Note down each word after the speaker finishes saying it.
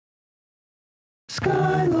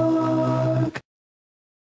Skylark.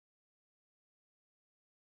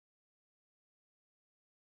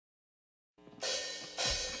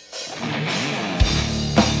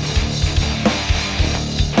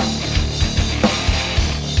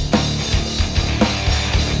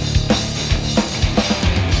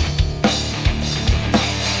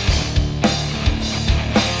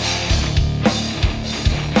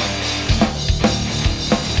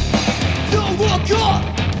 Don't look up!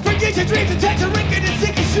 Forget your dreams and take your ring and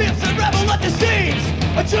sinking ships and rebel at the seams!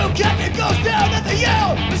 A true captain goes down at the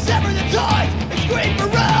yell to sever the ties and scream for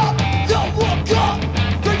help! Don't look up!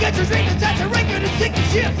 Forget your dreams and take your ring and sinking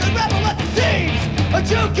ships and rebel at the seams! A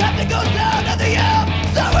true captain goes down at the yell to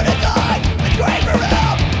sever the ties and scream for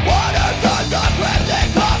help! Water turns on crimson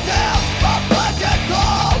cocktails of flesh and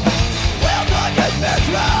souls! Will the despair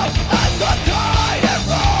drown as the tide it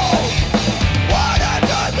rolls! Water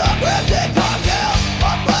turns on crimson cocktails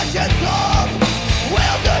of flesh and souls!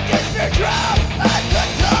 Will the despair drown as the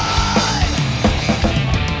tide?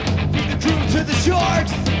 Feed the crew to the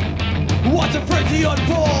sharks! Watch a frenzy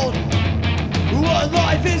unfold! One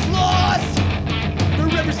life is lost! For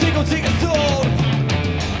every single thing is sold!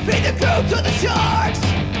 Feed the crew to the sharks!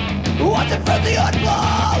 Watch a frenzy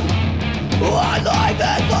unfold! One life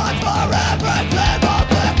is lost for everything!